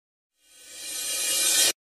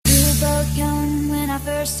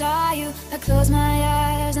first saw you. I close my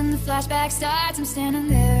eyes and the flashback starts. I'm standing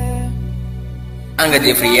there. Angga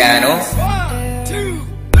Jeffryano. 1, 2,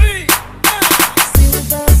 3.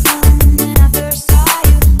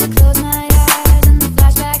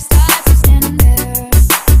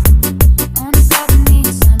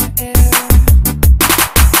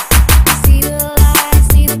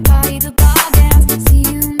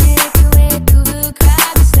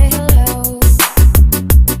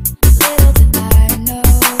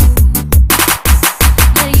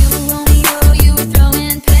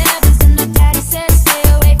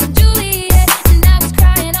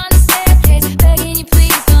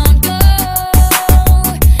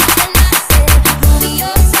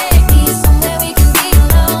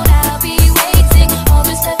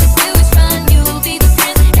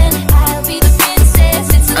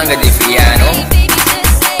 Angga Jeffryano.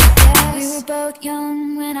 We were both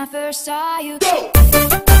young when I first saw you.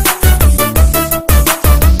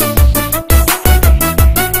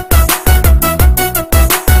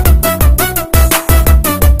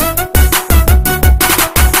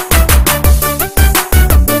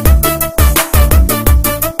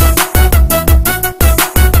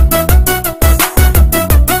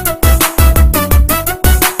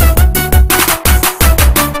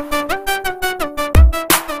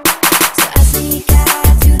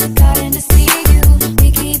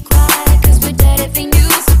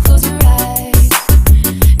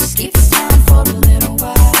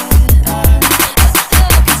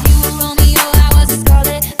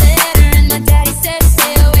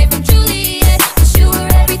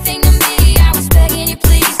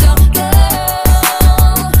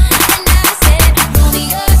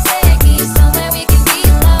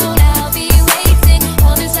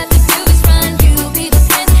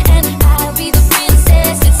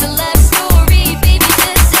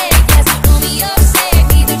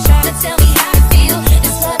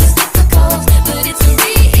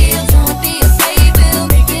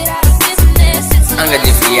 Angga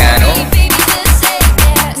Jeffryano.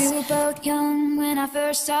 We were both young when I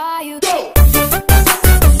first saw you.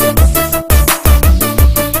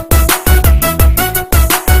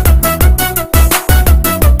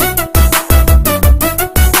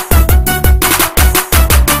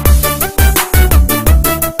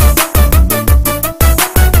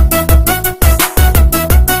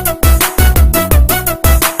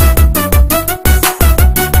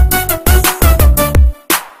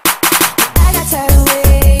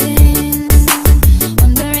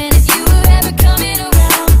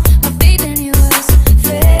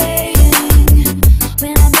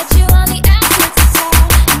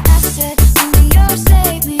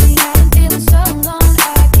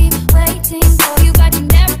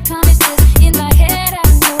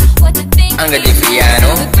 Angga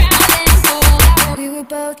Jeffryano. We were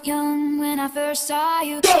both young when I first saw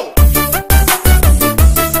you.